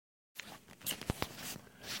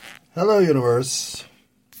Hello, universe.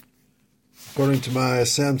 According to my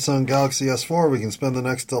Samsung Galaxy S4, we can spend the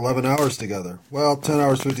next 11 hours together. Well, 10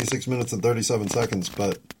 hours, 56 minutes, and 37 seconds,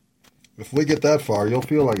 but if we get that far, you'll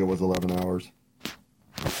feel like it was 11 hours.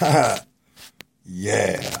 Haha.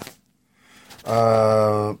 Yeah.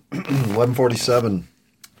 11:47.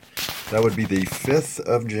 That would be the 5th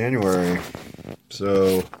of January.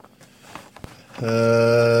 So,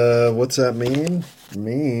 what's that mean? It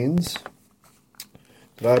means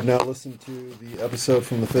that I've now listened to the episode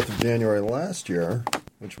from the 5th of January last year,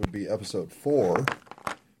 which would be episode 4,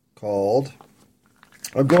 called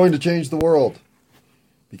I'm Going to Change the World.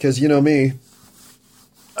 Because you know me,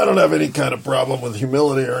 I don't have any kind of problem with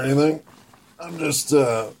humility or anything. I'm just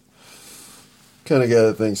kind of guy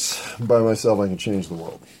that thinks by myself I can change the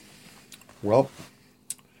world. Well,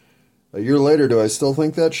 a year later, do I still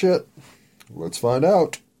think that shit? Let's find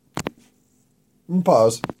out.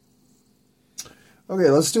 Pause. Okay,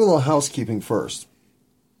 let's do a little housekeeping first.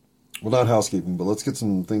 Well, not housekeeping, but let's get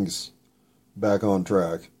some things back on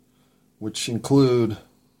track, which include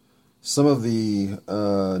some of the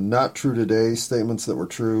not true today statements that were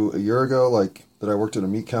true a year ago, like that I worked at a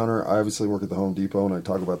meat counter. I obviously work at the Home Depot, and I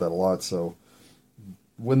talk about that a lot. So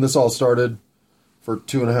when this all started, for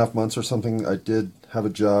 2.5 months or something, I did have a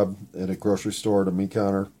job at a grocery store at a meat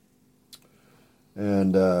counter.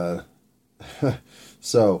 And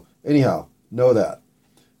so, anyhow, know that.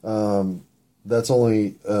 That's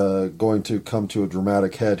only going to come to a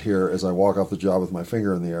dramatic head here as I walk off the job with my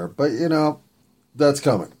finger in the air. But, you know, that's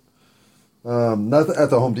coming. Not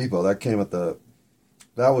at the Home Depot. That came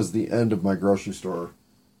that was the end of my grocery store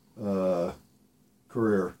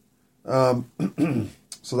career. So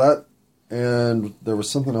that, and there was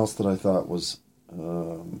something else that I thought was,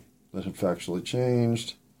 that had factually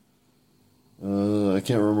changed. I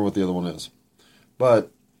can't remember what the other one is.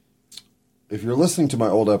 But if you're listening to my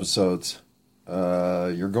old episodes,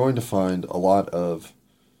 you're going to find a lot of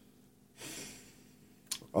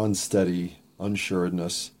unsteady,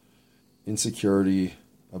 unsuredness, insecurity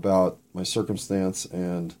about my circumstance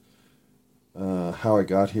and how I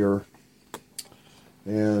got here,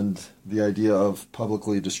 and the idea of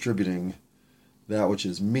publicly distributing that which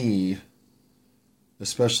is me,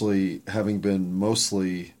 especially having been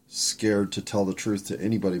mostly scared to tell the truth to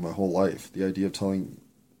anybody my whole life. The idea of telling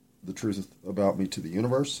the truth about me to the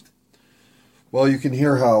universe. Well, you can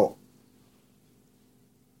hear how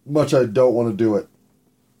much I don't want to do it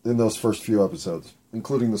in those first few episodes,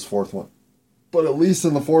 including this 4th one. But at least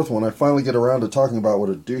in the 4th one, I finally get around to talking about what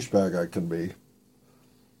a douchebag I can be.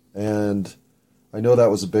 And I know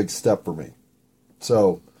that was a big step for me.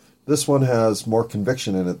 So this one has more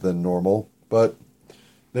conviction in it than the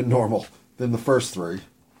first 3.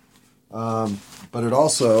 But it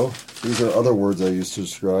also, these are other words I use to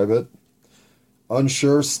describe it: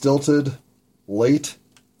 unsure, stilted, late,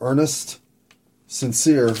 earnest,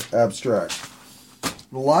 sincere, abstract.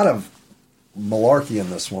 A lot of malarkey in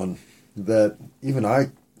this one that even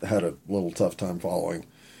I had a little tough time following.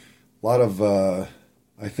 A lot of, I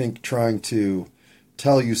think, trying to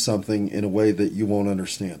tell you something in a way that you won't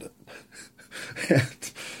understand it. And,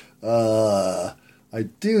 I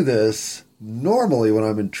do this normally when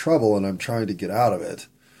I'm in trouble and I'm trying to get out of it,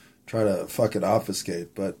 try to fucking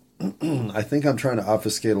obfuscate, but I think I'm trying to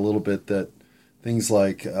obfuscate a little bit that things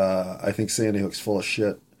like, I think Sandy Hook's full of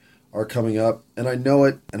shit are coming up, and I know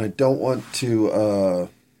it, and I don't want to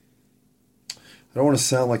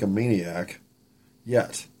sound like a maniac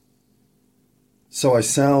yet. So I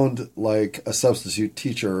sound like a substitute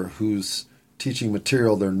teacher who's teaching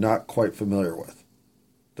material they're not quite familiar with.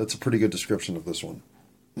 That's a pretty good description of this one.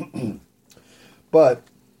 But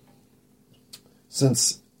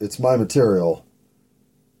since it's my material,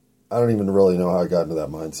 I don't even really know how I got into that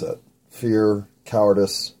mindset. Fear,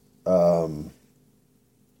 cowardice. The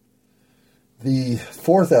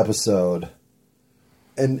 4th episode,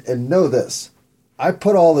 and know this, I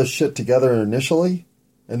put all this shit together initially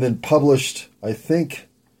and then published, I think,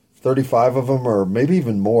 35 of them, or maybe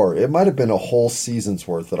even more. It might have been a whole season's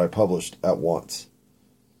worth that I published at once.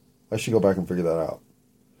 I should go back and figure that out.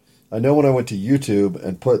 I know when I went to YouTube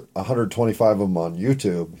and put 125 of them on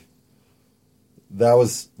YouTube, that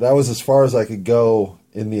was as far as I could go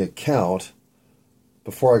in the account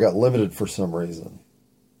before I got limited for some reason.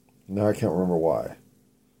 Now I can't remember why.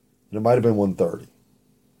 And it might have been 130.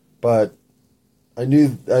 But I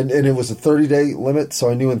knew, and it was a 30-day limit, so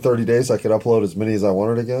I knew in 30 days I could upload as many as I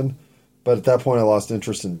wanted again. But at that point I lost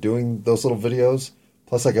interest in doing those little videos.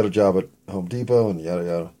 Plus I got a job at Home Depot and yada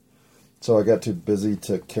yada. So I got too busy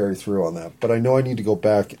to carry through on that. But I know I need to go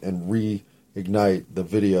back and reignite the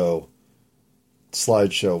video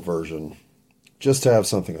slideshow version just to have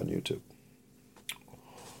something on YouTube.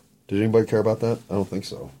 Did anybody care about that? I don't think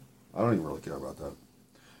so. I don't even really care about that.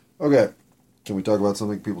 Okay, can we talk about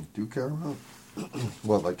something people do care about?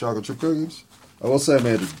 What, like chocolate chip cookies? I will say I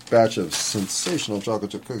made a batch of sensational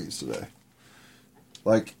chocolate chip cookies today.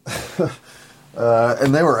 Like,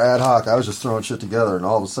 and they were ad hoc. I was just throwing shit together, and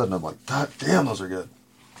all of a sudden I'm like, God damn, those are good.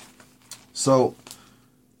 So,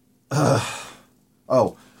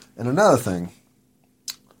 oh, and another thing.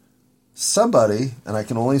 Somebody, and I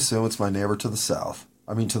can only assume it's my neighbor to the south,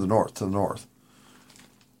 to the north.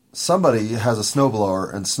 Somebody has a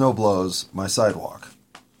snowblower and snow blows my sidewalk.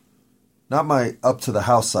 Not my up to the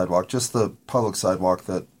house sidewalk, just the public sidewalk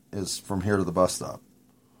that is from here to the bus stop.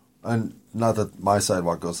 And not that my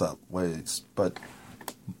sidewalk goes that way, but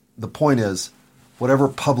the point is, whatever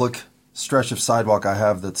public stretch of sidewalk I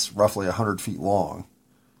have that's roughly 100 feet long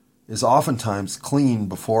is oftentimes clean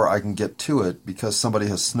before I can get to it because somebody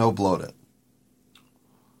has snow blowed it.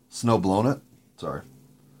 Snow blown it? Sorry.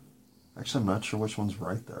 Actually, I'm not sure which one's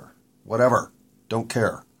right there. Whatever. Don't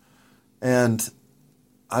care. And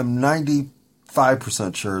I'm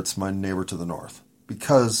 95% sure it's my neighbor to the north.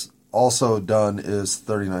 Because also done is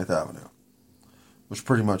 39th Avenue. Which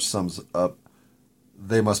pretty much sums up,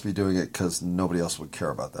 they must be doing it because nobody else would care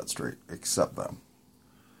about that street except them.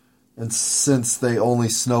 And since they only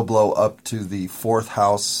snow blow up to the fourth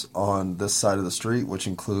house on this side of the street, which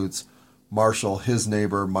includes Marshall, his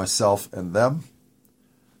neighbor, myself, and them,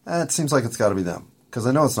 it seems like it's got to be them. Because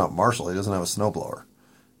I know it's not Marshall. He doesn't have a snowblower.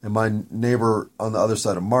 And my neighbor on the other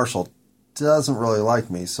side of Marshall doesn't really like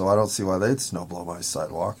me, so I don't see why they'd snowblow my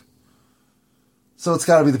sidewalk. So it's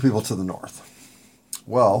got to be the people to the north.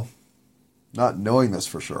 Well, not knowing this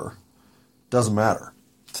for sure, doesn't matter.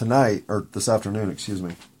 Tonight, or this afternoon, excuse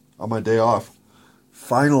me, on my day off,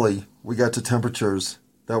 finally we got to temperatures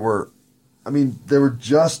that were, they were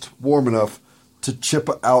just warm enough to chip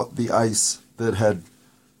out the ice that had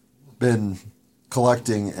been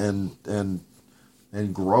collecting and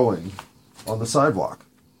growing on the sidewalk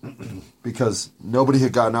because nobody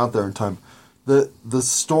had gotten out there in time. The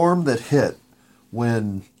storm that hit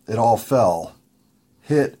when it all fell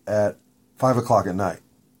hit at 5 o'clock at night.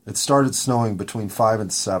 It started snowing between 5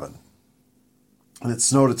 and 7. And it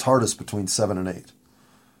snowed its hardest between 7 and 8.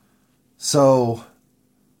 So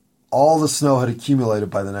all the snow had accumulated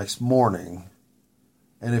by the next morning.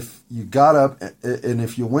 And if you got up and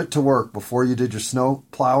if you went to work before you did your snow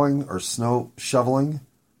plowing or snow shoveling,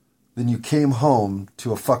 then you came home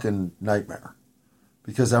to a fucking nightmare.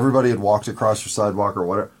 Because everybody had walked across your sidewalk or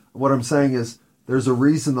whatever. What I'm saying is there's a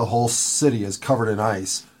reason the whole city is covered in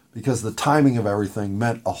ice. Because the timing of everything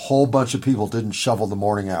meant a whole bunch of people didn't shovel the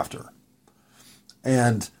morning after.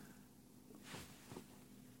 And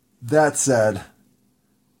that said,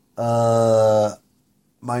 my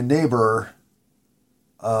neighbor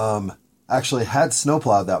actually had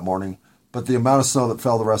snowplowed that morning, but the amount of snow that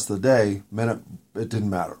fell the rest of the day meant it didn't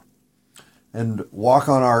matter. And walk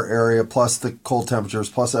on our area, plus the cold temperatures,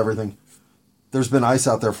 plus everything, there's been ice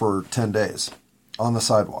out there for 10 days on the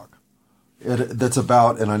sidewalk. That's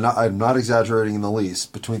about, and I'm not exaggerating in the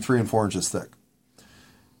least, between 3 and 4 inches thick.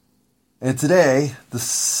 And today,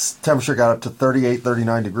 the temperature got up to 38,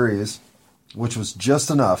 39 degrees, which was just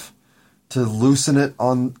enough to loosen it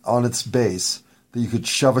on its base that you could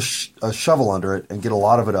shove a shovel under it and get a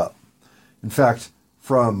lot of it up. In fact,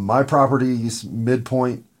 from my property's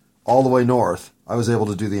midpoint all the way north, I was able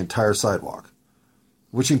to do the entire sidewalk,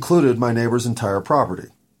 which included my neighbor's entire property.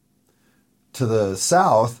 To the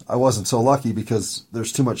south, I wasn't so lucky because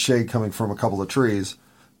there's too much shade coming from a couple of trees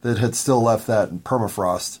that had still left that in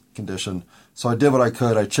permafrost condition. So I did what I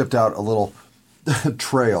could. I chipped out a little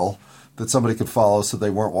trail that somebody could follow so they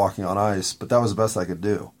weren't walking on ice, but that was the best I could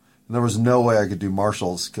do. And there was no way I could do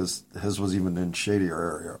Marshall's because his was even in shadier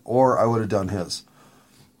area, or I would have done his.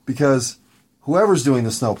 Because whoever's doing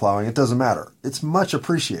the snow plowing, it doesn't matter. It's much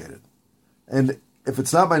appreciated. And if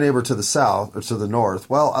it's not my neighbor to the south or to the north,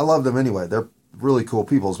 well, I love them anyway. They're really cool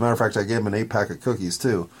people. As a matter of fact, I gave them an 8-pack of cookies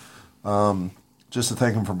too, just to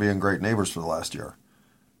thank them for being great neighbors for the last year.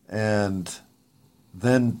 And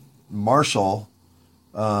then Marshall,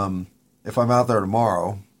 if I'm out there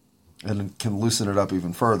tomorrow and can loosen it up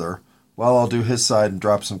even further, well, I'll do his side and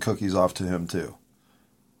drop some cookies off to him too.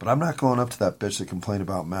 But I'm not going up to that bitch that complained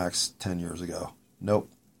about Max 10 years ago. Nope.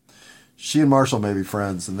 She and Marshall may be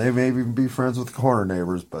friends, and they may even be friends with the corner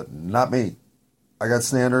neighbors, but not me. I got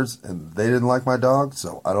standards, and they didn't like my dog,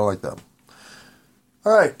 so I don't like them.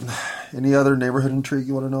 All right. Any other neighborhood intrigue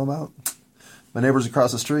you want to know about? My neighbors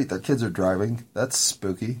across the street, their kids are driving. That's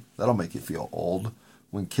spooky. That'll make you feel old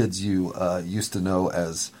when kids you used to know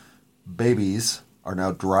as babies are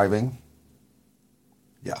now driving.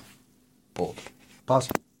 Yeah. Old. Pause.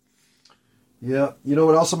 Yeah. You know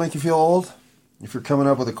what else will make you feel old? If you're coming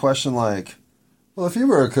up with a question like, well, if you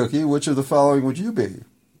were a cookie, which of the following would you be?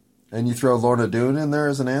 And you throw Lorna Doone in there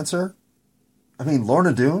as an answer? I mean,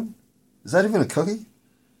 Lorna Doone? Is that even a cookie?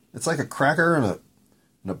 It's like a cracker and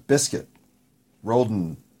a biscuit rolled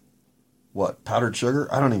in, what, powdered sugar?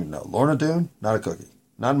 I don't even know. Lorna Doone? Not a cookie.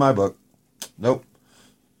 Not in my book. Nope.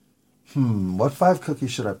 What 5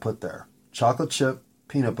 cookies should I put there? Chocolate chip,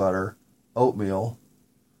 peanut butter, oatmeal,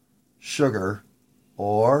 sugar,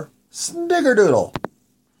 or snickerdoodle?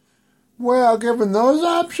 Well, given those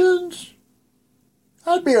options,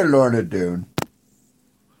 I'd be a Lorna Doone.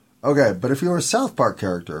 Okay, but if you were a South Park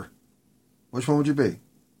character, which one would you be?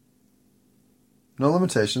 No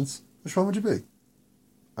limitations. Which one would you be?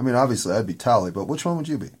 I mean, obviously, I'd be Tally, but which one would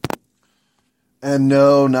you be? And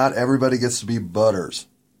no, not everybody gets to be Butters.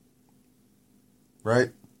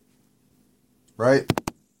 Right? Right?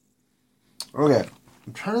 Okay.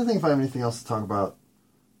 I'm trying to think if I have anything else to talk about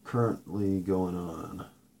currently going on.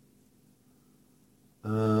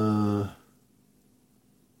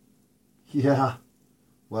 Yeah.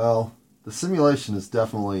 Well, the simulation is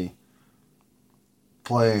definitely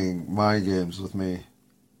playing mind games with me.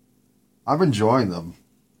 I'm enjoying them.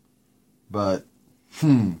 But,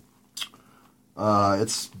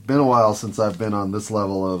 it's been a while since I've been on this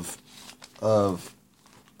level of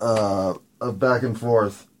back and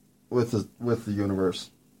forth with the universe.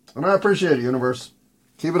 And I appreciate it, universe.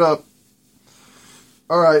 Keep it up.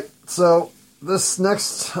 Alright, so this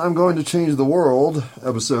next I'm going to change the world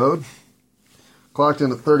episode clocked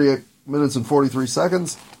in at 38 minutes and 43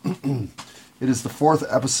 seconds. It is the 4th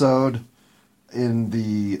episode in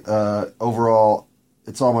the overall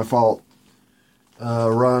It's All My Fault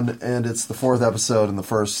run, and it's the 4th episode in the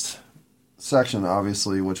first section,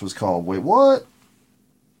 obviously, which was called Wait, What?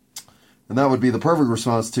 And that would be the perfect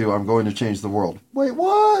response to I'm going to change the world. Wait,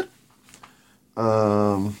 what?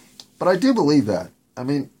 But I do believe that. I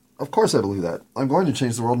mean, of course I believe that. I'm going to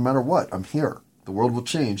change the world no matter what. I'm here. The world will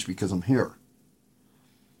change because I'm here.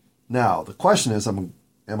 Now, the question is, am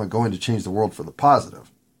I going to change the world for the positive?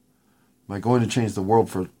 Am I going to change the world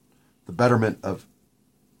for the betterment of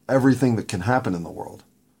everything that can happen in the world?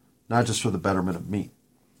 Not just for the betterment of me.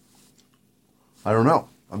 I don't know.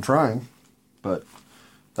 I'm trying. But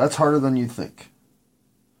that's harder than you think.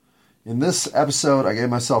 In this episode, I gave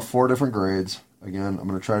myself 4 different grades. Again, I'm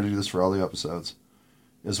going to try to do this for all the episodes.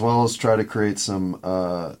 As well as try to create some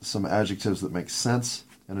adjectives that make sense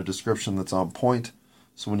and a description that's on point.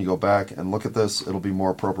 So when you go back and look at this, it'll be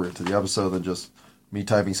more appropriate to the episode than just me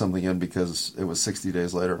typing something in because it was 60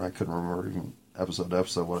 days later and I couldn't remember even episode to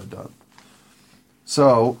episode what I'd done.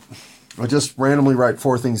 So I just randomly write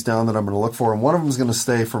 4 things down that I'm going to look for, and one of them is going to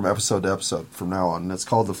stay from episode to episode from now on, and it's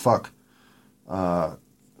called the fuck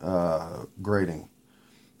grading.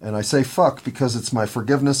 And I say fuck because it's my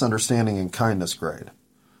forgiveness, understanding, and kindness grade.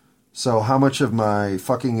 So how much of my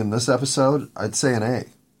fucking in this episode? I'd say an A.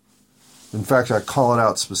 In fact, I call it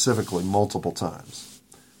out specifically multiple times.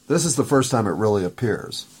 This is the first time it really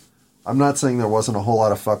appears. I'm not saying there wasn't a whole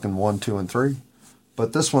lot of fucking 1, 2, and 3,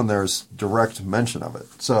 but this one there's direct mention of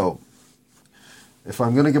it. So if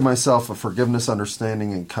I'm going to give myself a forgiveness,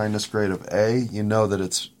 understanding, and kindness grade of A, you know that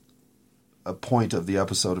it's a point of the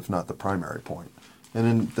episode, if not the primary point. And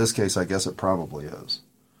in this case, I guess it probably is.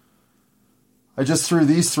 I just threw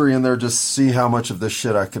these 3 in there just to see how much of this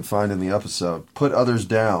shit I could find in the episode. Put others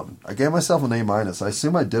down. I gave myself an A-. I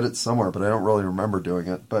assume I did it somewhere, but I don't really remember doing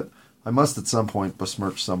it. But I must at some point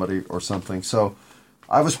besmirch somebody or something. So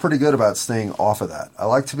I was pretty good about staying off of that. I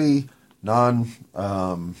like to be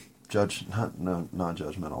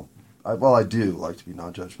non-judgmental. I do like to be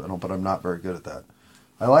non-judgmental, but I'm not very good at that.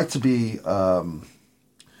 I like to be... I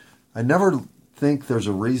never think there's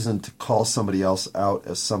a reason to call somebody else out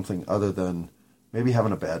as something other than maybe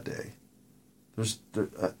having a bad day. I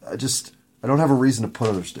don't have a reason to put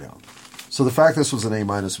others down. So the fact this was an A-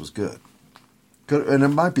 was good. Good, and it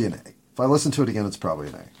might be an A. If I listen to it again, it's probably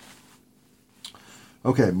an A.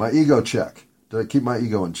 Okay, my ego check. Did I keep my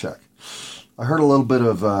ego in check? I heard a little bit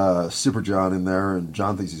of Super John in there, and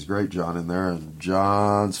John thinks he's great John in there, and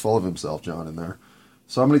John's full of himself John in there.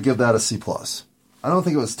 So I'm going to give that a C+. I don't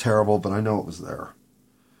think it was terrible, but I know it was there.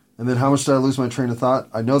 And then how much did I lose my train of thought?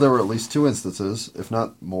 I know there were at least 2 instances, if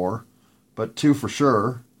not more, but 2 for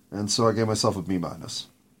sure, and so I gave myself a B-.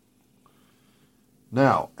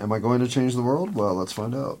 Now, am I going to change the world? Well, let's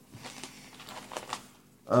find out.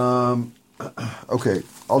 Okay,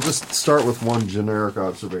 I'll just start with one generic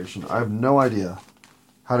observation. I have no idea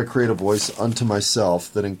how to create a voice unto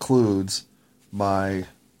myself that includes my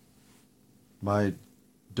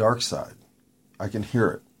dark side. I can hear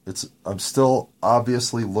it. I'm still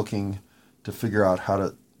obviously looking to figure out how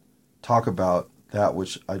to talk about that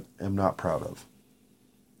which I am not proud of.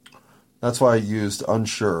 That's why I used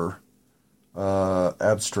unsure,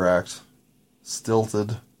 abstract,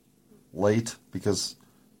 stilted, late, because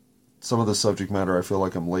some of the subject matter I feel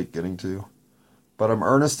like I'm late getting to. But I'm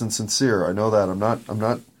earnest and sincere. I know that. I'm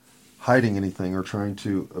not hiding anything or trying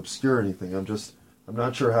to obscure anything. I'm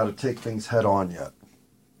not sure how to take things head on yet.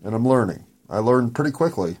 And I'm learning. I learned pretty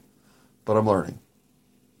quickly, but I'm learning.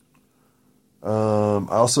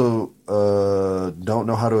 I also don't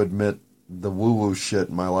know how to admit the woo-woo shit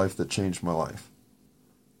in my life that changed my life.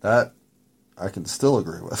 That I can still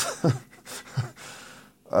agree with.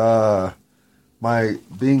 My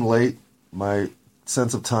being late, my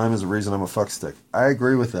sense of time is the reason I'm a fuckstick. I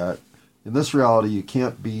agree with that. In this reality, you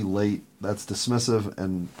can't be late. That's dismissive,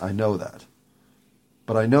 and I know that.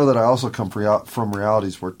 But I know that I also come from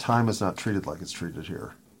realities where time is not treated like it's treated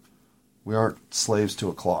here. We aren't slaves to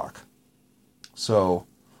a clock. So,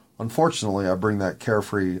 unfortunately, I bring that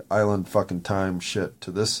carefree island fucking time shit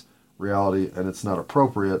to this reality, and it's not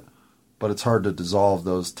appropriate, but it's hard to dissolve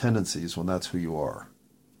those tendencies when that's who you are.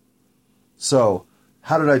 So,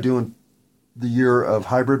 how did I do in the year of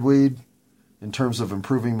hybrid weed in terms of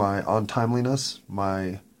improving my on-timeliness,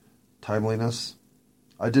 my timeliness?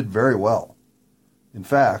 I did very well. In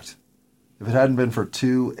fact, if it hadn't been for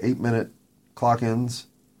 2 8-minute clock-ins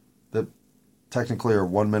that technically are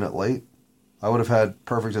 1 minute late, I would have had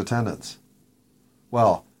perfect attendance.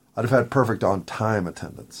 Well, I'd have had perfect on-time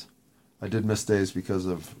attendance. I did miss days because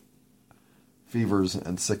of fevers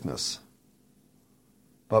and sickness.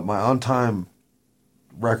 But my on-time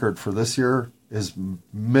record for this year is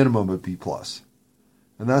minimum a B+.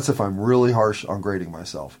 And that's if I'm really harsh on grading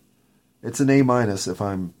myself. It's an A- if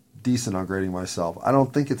I'm decent on grading myself. I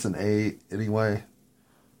don't think it's an A anyway,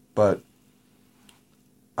 but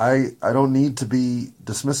I don't need to be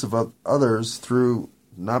dismissive of others through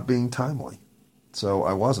not being timely. So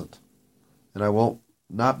I wasn't. And I won't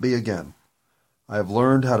not be again. I have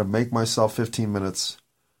learned how to make myself 15 minutes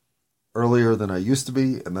earlier than I used to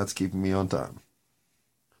be, and that's keeping me on time.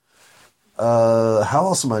 How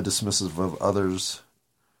else am I dismissive of others?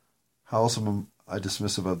 How else am I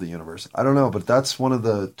dismissive of the universe? I don't know, but that's one of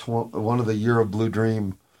the Year of Blue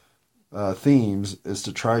Dream themes, is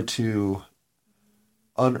to try to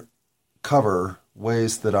uncover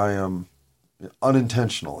ways that I am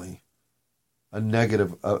unintentionally a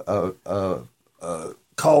negative,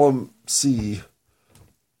 column C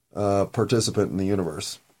participant in the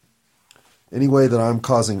universe. Any way that I'm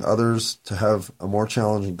causing others to have a more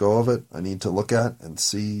challenging go of it, I need to look at and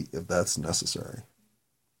see if that's necessary.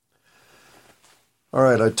 All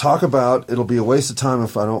right, I talk about it'll be a waste of time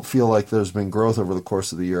if I don't feel like there's been growth over the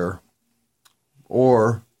course of the year.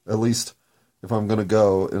 Or, at least, if I'm going to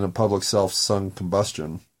go in a public self-sung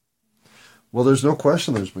combustion. Well, there's no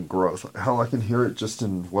question there's been growth. Hell, I can hear it just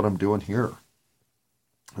in what I'm doing here.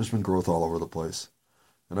 There's been growth all over the place.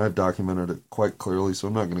 And I've documented it quite clearly, so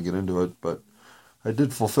I'm not going to get into it, but I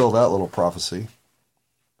did fulfill that little prophecy.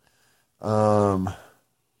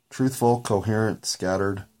 Truthful, coherent,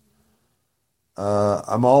 scattered.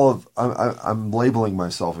 I'm labeling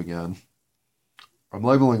myself again. I'm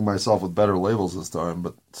labeling myself with better labels this time,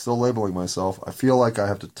 but still labeling myself. I feel like I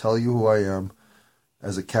have to tell you who I am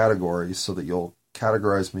as a category so that you'll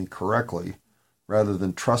categorize me correctly, rather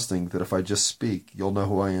than trusting that if I just speak, you'll know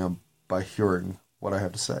who I am by hearing what I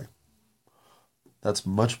have to say. That's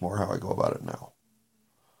much more how I go about it now.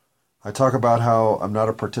 I talk about how I'm not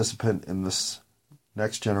a participant in this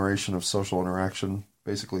next generation of social interaction.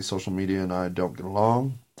 Basically, social media and I don't get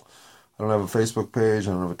along. I don't have a Facebook page.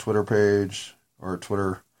 I don't have a Twitter page or a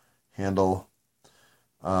Twitter handle.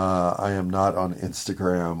 I am not on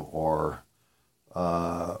Instagram or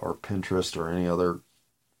Pinterest or any other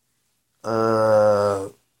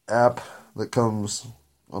app that comes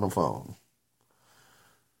on a phone.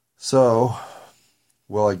 So,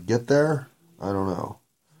 will I get there? I don't know.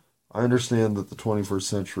 I understand that the 21st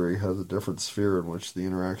century has a different sphere in which the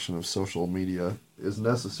interaction of social media is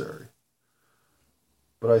necessary.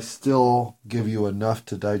 But I still give you enough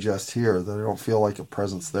to digest here that I don't feel like a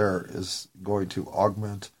presence there is going to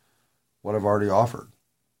augment what I've already offered.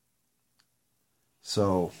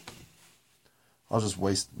 So, I'll just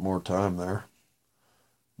waste more time there.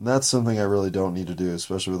 And that's something I really don't need to do,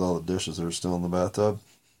 especially with all the dishes that are still in the bathtub.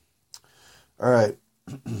 Alright,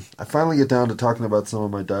 I finally get down to talking about some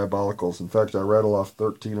of my diabolicals. In fact, I rattle off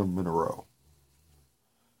 13 of them in a row.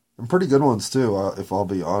 And pretty good ones too, if I'll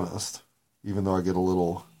be honest. Even though I get a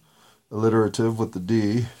little alliterative with the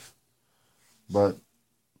D. But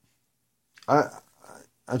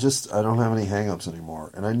I don't have any hang-ups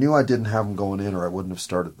anymore. And I knew I didn't have them going in or I wouldn't have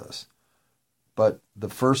started this. But the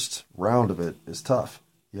first round of it is tough.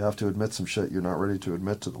 You have to admit some shit you're not ready to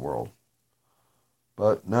admit to the world.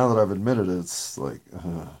 But now that I've admitted it, it's like,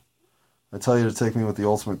 I tell you to take me with the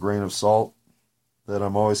ultimate grain of salt, that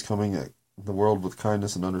I'm always coming at the world with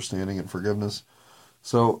kindness and understanding and forgiveness.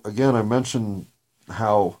 So again, I mentioned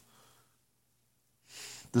how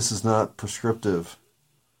this is not prescriptive,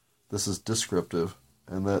 this is descriptive,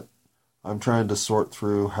 and that I'm trying to sort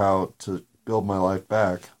through how to build my life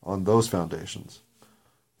back on those foundations.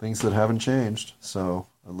 Things that haven't changed, so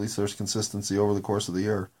at least there's consistency over the course of the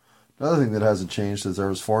year. Another thing that hasn't changed is there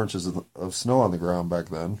was 4 inches of snow on the ground back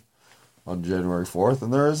then, on January 4th,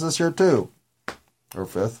 and there is this year too, or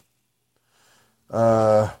 5th.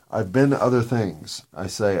 I've been other things.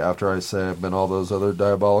 After I say I've been all those other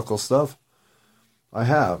diabolical stuff, I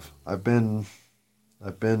have. I've been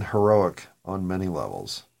heroic on many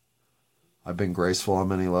levels. I've been graceful on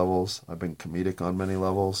many levels. I've been comedic on many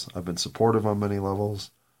levels. I've been supportive on many levels.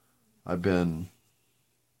 I've been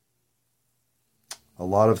a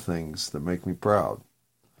lot of things that make me proud.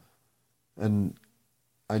 And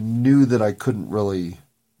I knew that I couldn't really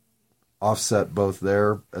offset both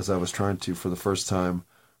there, as I was trying to, for the first time,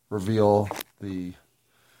 reveal the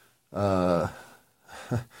the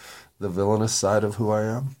villainous side of who I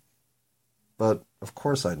am. But, of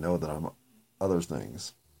course, I know that I'm other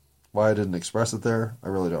things. Why I didn't express it there, I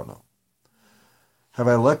really don't know. Have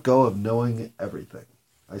I let go of knowing everything?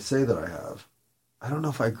 I say that I have. I don't know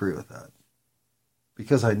if I agree with that.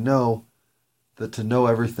 Because I know that to know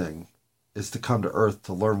everything is to come to Earth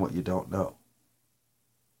to learn what you don't know.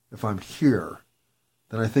 If I'm here,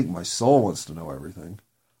 then I think my soul wants to know everything.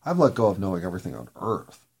 I've let go of knowing everything on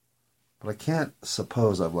Earth. But I can't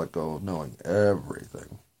suppose I've let go of knowing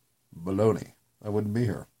everything. Baloney. I wouldn't be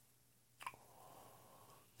here.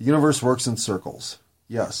 The universe works in circles.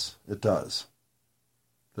 Yes, it does.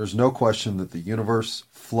 There's no question that the universe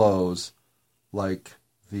flows like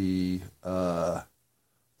the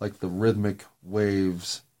rhythmic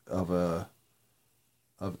waves of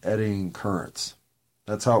eddying currents.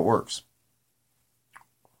 That's how it works.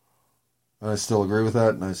 And I still agree with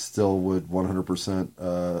that, and I still would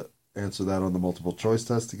 100% answer that on the multiple choice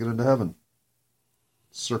test to get into heaven.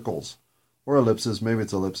 Circles. Or ellipses. Maybe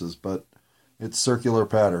it's ellipses, but it's circular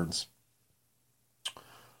patterns.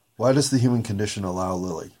 Why does the human condition allow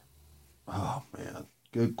Lily? Oh, man.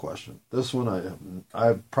 Good question. This one,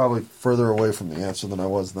 I'm probably further away from the answer than I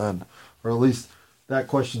was then. Or at least that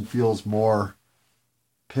question feels more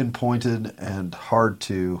pinpointed and hard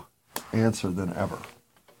to answer than ever.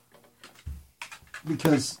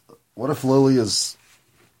 Because what if Lily is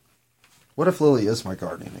my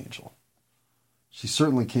guardian angel? She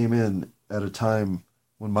certainly came in at a time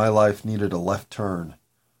when my life needed a left turn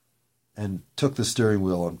and took the steering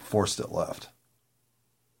wheel and forced it left.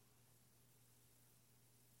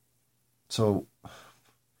 So,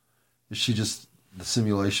 is she just the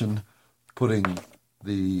simulation putting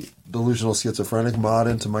the delusional schizophrenic mod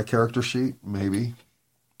into my character sheet? Maybe.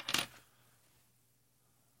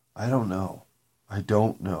 I don't know. I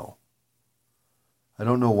don't know. I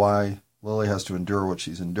don't know why Lily has to endure what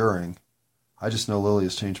she's enduring. I just know Lily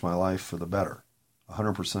has changed my life for the better.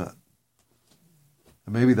 100%.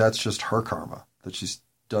 And maybe that's just her karma, that she's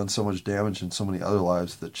done so much damage in so many other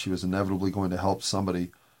lives that she was inevitably going to help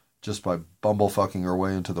somebody just by bumblefucking her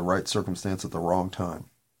way into the right circumstance at the wrong time.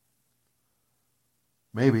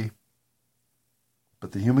 Maybe.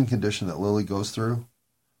 But the human condition that Lily goes through,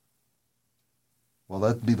 well,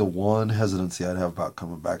 that'd be the one hesitancy I'd have about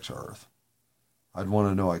coming back to Earth. I'd want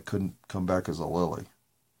to know I couldn't come back as a Lily.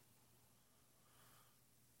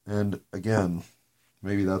 And again,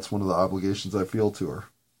 maybe that's one of the obligations I feel to her.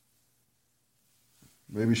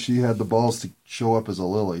 Maybe she had the balls to show up as a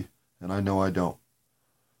Lily, and I know I don't.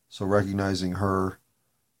 So recognizing her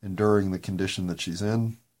enduring the condition that she's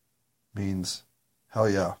in means, hell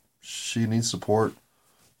yeah, she needs support.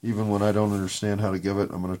 Even when I don't understand how to give it,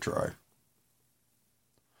 I'm going to try.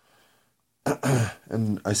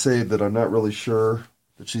 And I say that I'm not really sure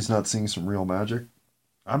that she's not seeing some real magic.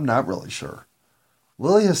 I'm not really sure.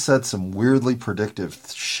 Lily has said some weirdly predictive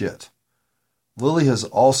shit. Lily has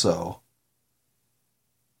also,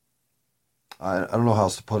 I don't know how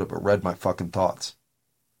else to put it, but read my fucking thoughts.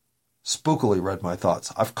 Spookily read my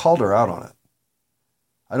thoughts. I've called her out on it.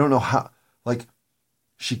 I don't know how, like,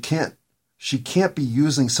 she can't be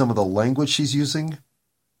using some of the language she's using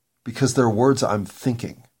because they're words I'm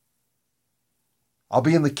thinking. I'll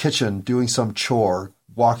be in the kitchen doing some chore,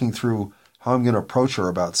 walking through how I'm going to approach her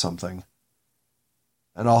about something,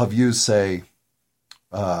 and I'll have used, say,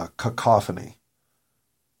 cacophony,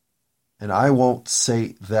 And I won't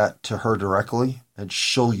say that to her directly, and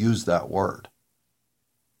she'll use that word.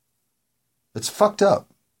 It's fucked up.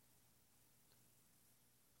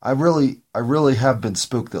 I really have been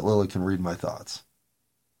spooked that Lily can read my thoughts.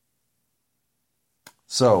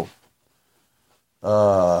 So,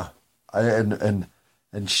 and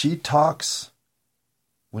she talks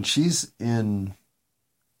when she's in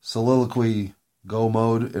soliloquy go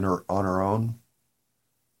mode on her own.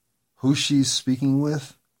 Who she's speaking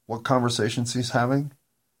with, what conversations she's having,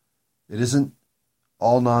 it isn't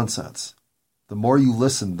all nonsense. The more you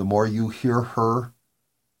listen, the more you hear her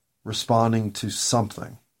responding to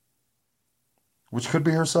something, which could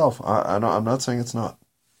be herself. I'm not saying it's not.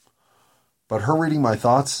 But her reading my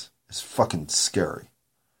thoughts is fucking scary.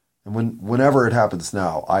 And whenever it happens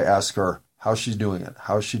now, I ask her how she's doing it.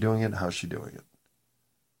 How's she doing it? How's she doing it?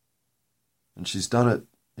 And she's done it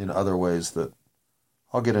in other ways that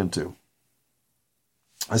I'll get into.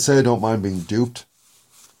 I say I don't mind being duped.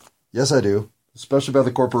 Yes, I do. Especially by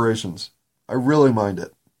the corporations. I really mind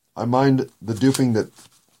it. I mind the duping that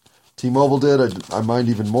T-Mobile did. I mind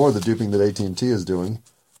even more the duping that AT&T is doing.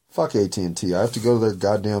 Fuck AT&T. I have to go to their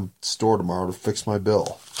goddamn store tomorrow to fix my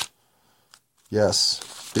bill.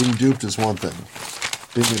 Yes, being duped is one thing.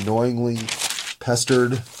 Being annoyingly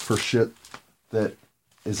pestered for shit that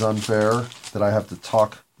is unfair, that I have to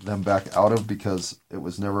talk them back out of because it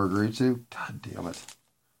was never agreed to. God damn it.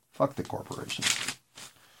 Fuck the corporations.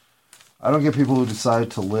 I don't get people who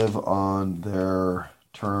decide to live on their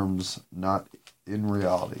terms, not in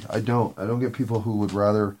reality. I don't get people who would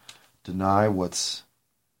rather deny what's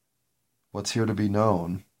here to be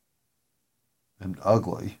known and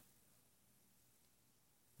ugly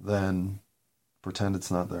than pretend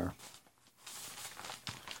it's not there.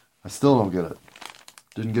 I still don't get it.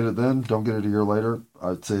 Didn't get it then, don't get it a year later.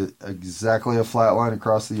 I'd say exactly a flat line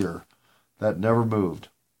across the year. That never moved.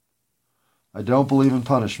 I don't believe in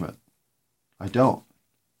punishment. I don't.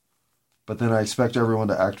 But then I expect everyone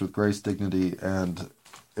to act with grace, dignity, and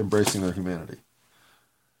embracing their humanity.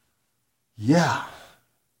 Yeah.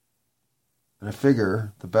 And I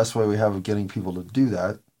figure the best way we have of getting people to do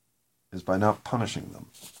that is by not punishing them.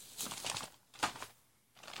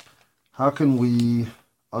 How can we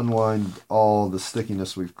unwind all the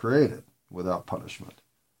stickiness we've created without punishment?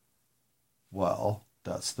 Well,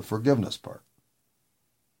 that's the forgiveness part.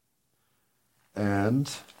 And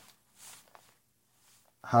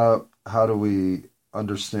how do we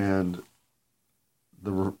understand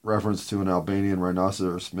the reference to an Albanian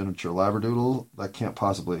rhinoceros miniature labradoodle? That can't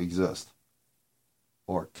possibly exist.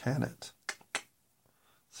 Or can it?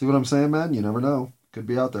 See what I'm saying, man? You never know. Could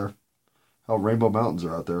be out there. Hell, Rainbow Mountains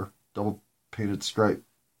are out there. Double painted striped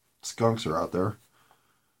skunks are out there.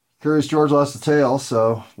 Curious George lost a tail,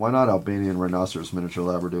 so why not Albanian rhinoceros miniature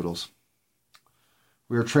labradoodles?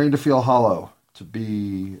 We are trained to feel hollow, to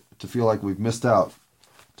feel like we've missed out,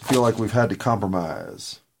 to feel like we've had to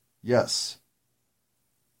compromise. Yes.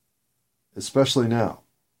 Especially now,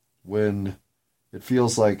 when it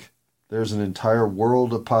feels like there's an entire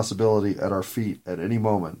world of possibility at our feet at any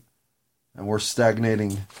moment, and we're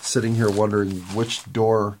stagnating, sitting here wondering which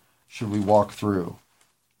door should we walk through.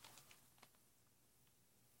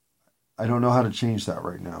 I don't know how to change that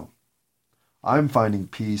right now. I'm finding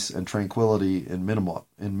peace and tranquility in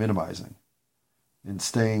minimizing, in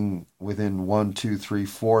staying within 1, 2, 3,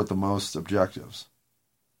 4 at the most objectives,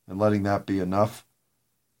 and letting that be enough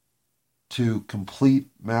to complete,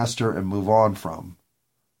 master, and move on from,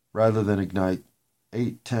 rather than ignite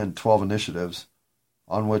 8, 10, 12 initiatives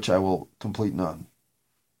on which I will complete none.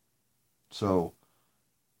 So,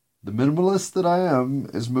 the minimalist that I am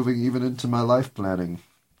is moving even into my life planning.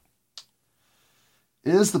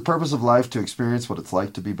 Is the purpose of life to experience what it's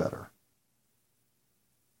like to be better?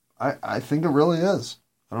 I think it really is.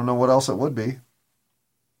 I don't know what else it would be.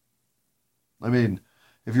 I mean,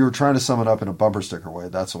 if you were trying to sum it up in a bumper sticker way,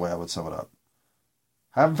 that's the way I would sum it up.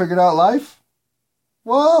 Haven't figured out life?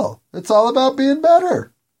 Well, it's all about being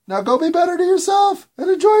better. Now go be better to yourself and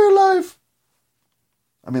enjoy your life.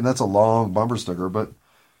 I mean, that's a long bumper sticker, but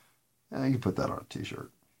yeah, you can put that on a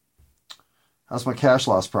t-shirt. How's my cash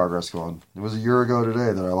loss progress going? It was a year ago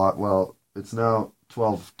today that I lost. Well, it's now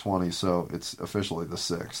 12/20, so it's officially the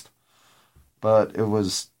 6th. But it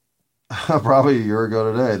was probably a year ago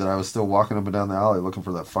today that I was still walking up and down the alley looking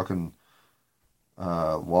for that fucking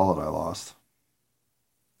wallet I lost.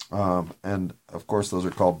 And, of course, those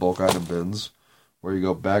are called bulk item bins, where you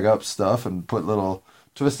go bag up stuff and put little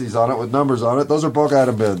twisties on it with numbers on it. Those are bulk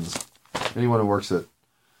item bins. Anyone who works at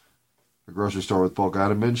a grocery store with bulk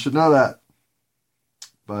item bins should know that.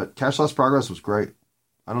 But cash loss progress was great.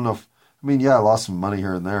 I don't know if, I lost some money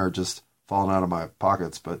here and there just falling out of my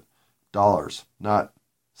pockets, but Dollars, not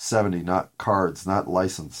 70, not cards, not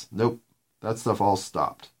license. Nope. That stuff all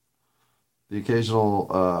stopped. The occasional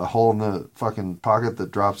hole in the fucking pocket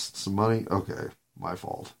that drops some money, okay, my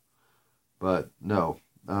fault. But no,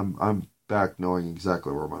 I'm back knowing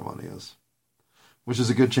exactly where my money is. Which is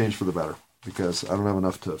a good change for the better, because I don't have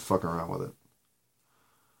enough to fuck around with it.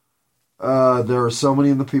 There are so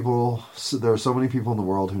many people in the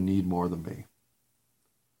world who need more than me.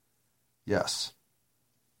 Yes.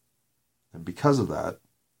 And because of that,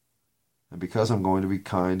 and because I'm going to be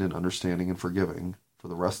kind and understanding and forgiving for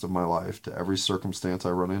the rest of my life to every circumstance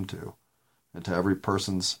I run into, and to every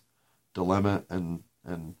person's dilemma and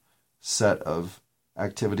set of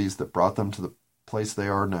activities that brought them to the place they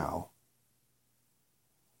are now,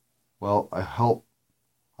 well, I hope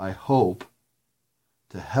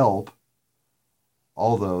to help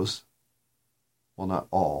all those, well, not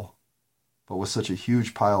all, but with such a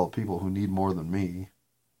huge pile of people who need more than me,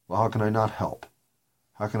 well, how can I not help?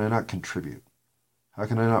 How can I not contribute? How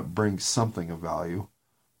can I not bring something of value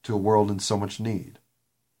to a world in so much need?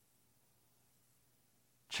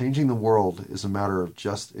 Changing the world is a matter of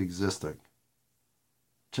just existing.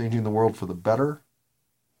 Changing the world for the better?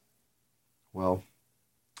 Well,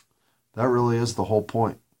 that really is the whole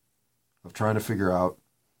point of trying to figure out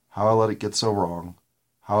how I let it get so wrong,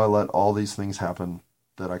 how I let all these things happen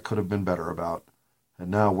that I could have been better about,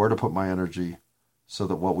 and now where to put my energy so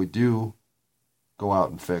that what we do go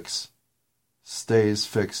out and fix stays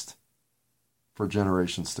fixed for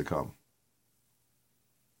generations to come.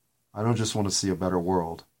 I don't just want to see a better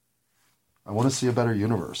world. I want to see a better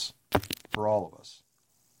universe for all of us.